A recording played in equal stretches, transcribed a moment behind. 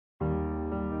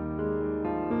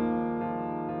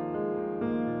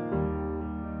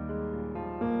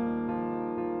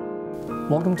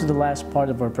Welcome to the last part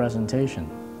of our presentation.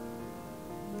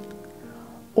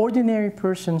 Ordinary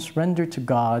persons render to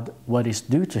God what is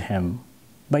due to Him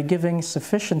by giving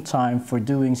sufficient time for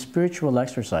doing spiritual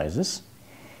exercises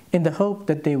in the hope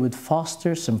that they would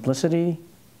foster simplicity,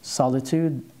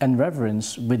 solitude, and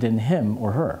reverence within him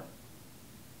or her.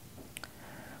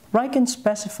 Ryken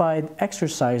specified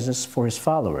exercises for his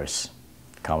followers: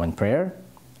 common prayer,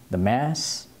 the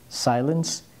Mass,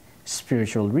 silence,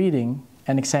 spiritual reading,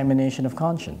 and examination of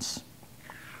conscience.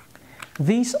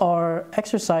 These are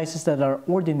exercises that are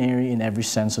ordinary in every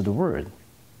sense of the word.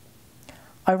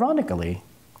 Ironically,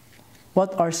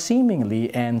 what are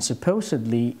seemingly and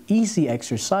supposedly easy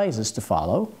exercises to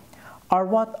follow are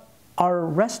what our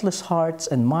restless hearts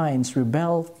and minds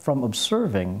rebel from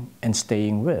observing and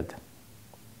staying with.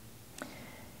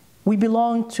 We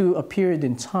belong to a period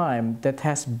in time that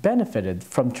has benefited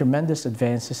from tremendous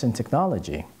advances in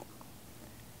technology.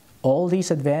 All these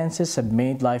advances have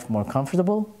made life more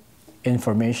comfortable,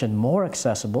 information more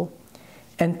accessible,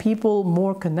 and people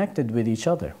more connected with each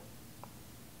other.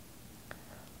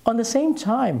 On the same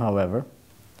time, however,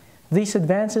 these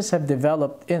advances have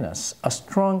developed in us a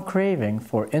strong craving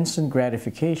for instant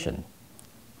gratification,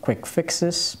 quick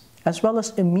fixes, as well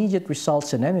as immediate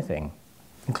results in anything,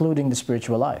 including the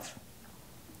spiritual life.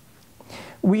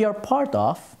 We are part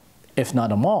of, if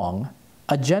not among,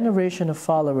 a generation of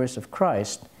followers of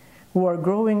Christ who are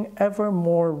growing ever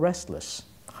more restless,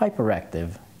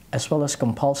 hyperactive, as well as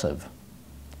compulsive.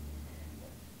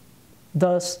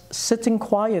 Thus, sitting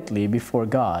quietly before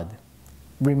God,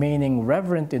 remaining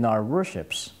reverent in our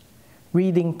worships,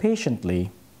 reading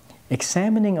patiently,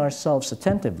 examining ourselves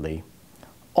attentively,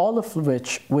 all of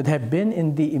which would have been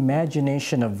in the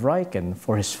imagination of Ryken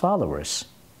for his followers,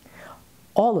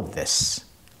 all of this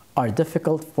are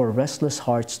difficult for restless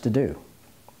hearts to do.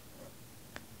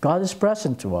 God is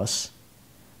present to us,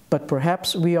 but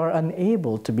perhaps we are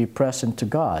unable to be present to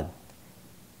God,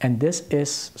 and this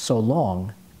is so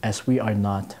long as we are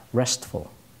not restful.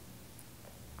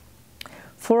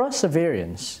 For us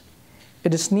Xaverians,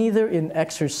 it is neither in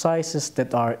exercises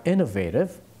that are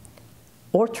innovative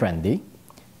or trendy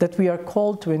that we are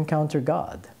called to encounter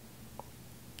God.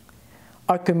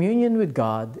 Our communion with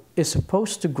God is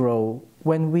supposed to grow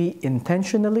when we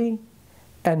intentionally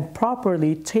and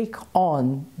properly take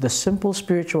on the simple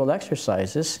spiritual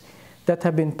exercises that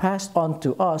have been passed on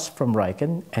to us from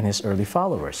Ryken and his early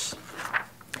followers.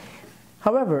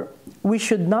 However, we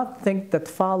should not think that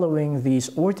following these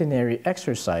ordinary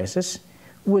exercises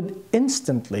would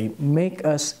instantly make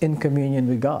us in communion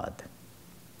with God.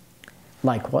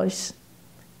 Likewise,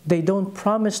 they don't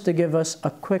promise to give us a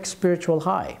quick spiritual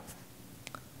high.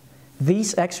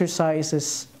 These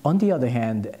exercises, on the other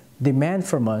hand, demand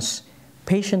from us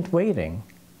patient waiting,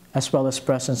 as well as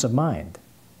presence of mind,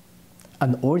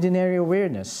 an ordinary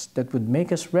awareness that would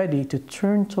make us ready to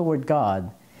turn toward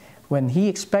God when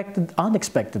He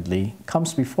unexpectedly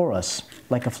comes before us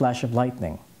like a flash of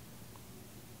lightning.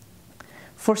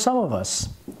 For some of us,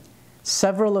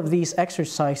 several of these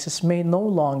exercises may no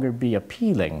longer be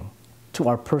appealing to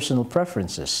our personal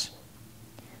preferences.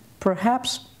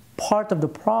 Perhaps part of the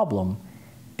problem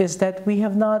is that we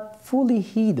have not fully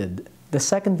heeded the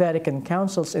Second Vatican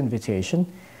Council's invitation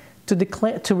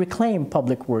to reclaim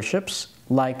public worships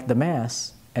like the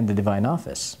Mass and the Divine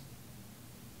Office.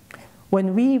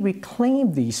 When we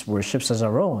reclaim these worships as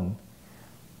our own,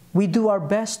 we do our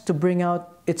best to bring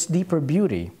out its deeper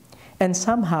beauty and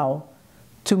somehow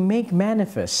to make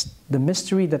manifest the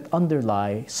mystery that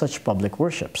underlie such public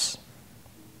worships.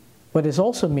 What this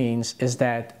also means is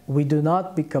that we do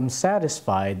not become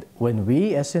satisfied when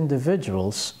we as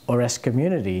individuals or as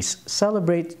communities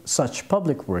celebrate such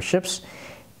public worships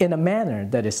in a manner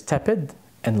that is tepid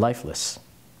and lifeless.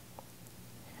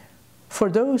 For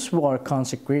those who are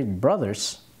consecrated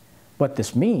brothers, what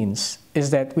this means is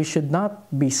that we should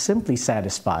not be simply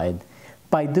satisfied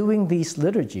by doing these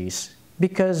liturgies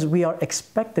because we are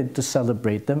expected to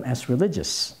celebrate them as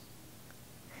religious.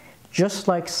 Just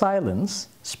like silence,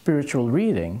 spiritual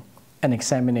reading, and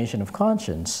examination of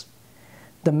conscience,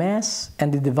 the Mass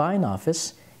and the Divine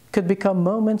Office could become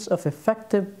moments of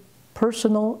effective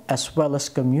personal as well as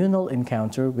communal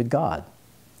encounter with God.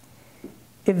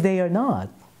 If they are not,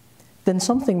 then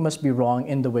something must be wrong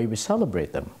in the way we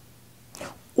celebrate them.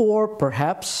 Or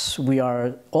perhaps we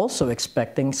are also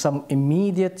expecting some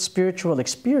immediate spiritual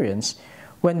experience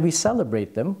when we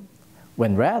celebrate them,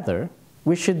 when rather,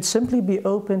 we should simply be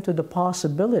open to the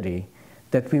possibility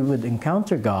that we would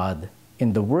encounter God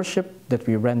in the worship that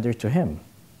we render to Him.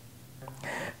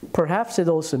 Perhaps it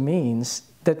also means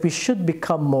that we should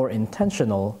become more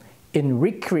intentional in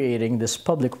recreating these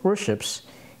public worships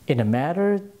in a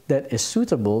manner that is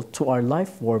suitable to our life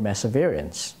form as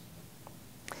Xaverians.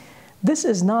 This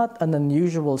is not an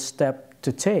unusual step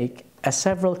to take, as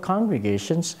several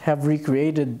congregations have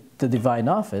recreated the divine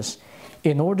office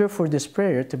in order for this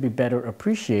prayer to be better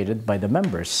appreciated by the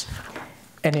members,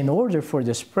 and in order for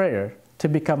this prayer to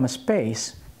become a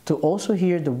space to also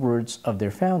hear the words of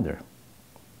their founder.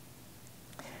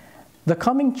 The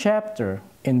coming chapter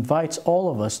invites all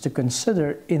of us to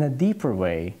consider in a deeper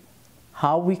way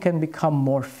how we can become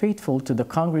more faithful to the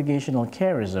congregational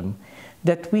charism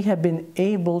that we have been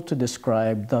able to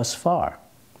describe thus far.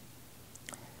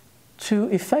 To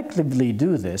effectively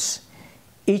do this,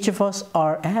 each of us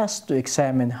are asked to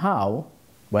examine how,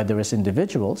 whether as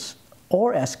individuals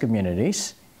or as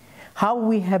communities, how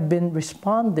we have been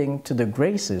responding to the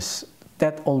graces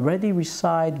that already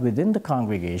reside within the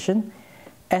congregation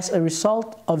as a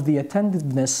result of the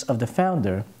attentiveness of the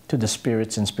founder to the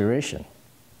Spirit's inspiration.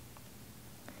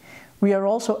 We are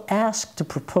also asked to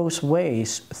propose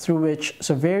ways through which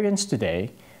Xaverians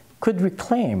today could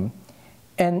reclaim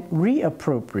and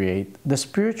reappropriate the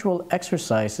spiritual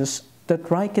exercises that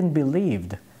Riken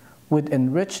believed would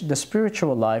enrich the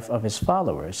spiritual life of his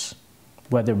followers,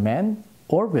 whether men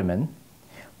or women,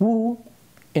 who,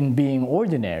 in being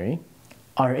ordinary,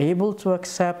 are able to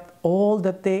accept all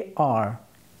that they are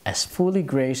as fully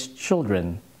graced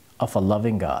children of a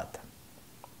loving God.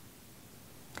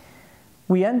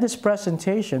 We end this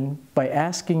presentation by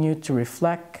asking you to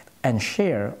reflect and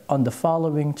share on the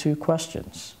following two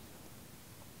questions.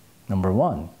 Number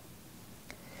one,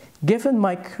 given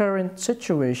my current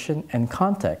situation and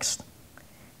context,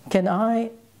 can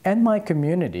I and my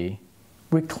community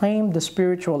reclaim the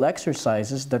spiritual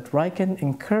exercises that Riken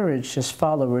encouraged his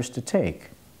followers to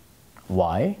take?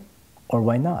 Why or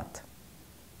why not?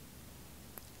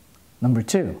 Number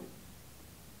two,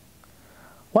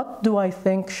 what do I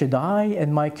think should I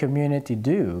and my community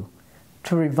do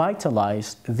to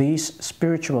revitalize these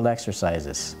spiritual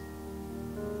exercises?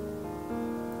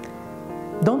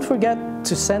 Don't forget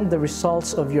to send the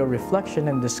results of your reflection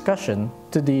and discussion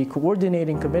to the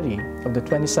Coordinating Committee of the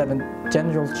 27th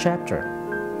General Chapter.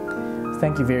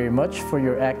 Thank you very much for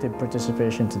your active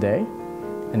participation today,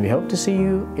 and we hope to see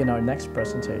you in our next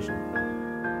presentation.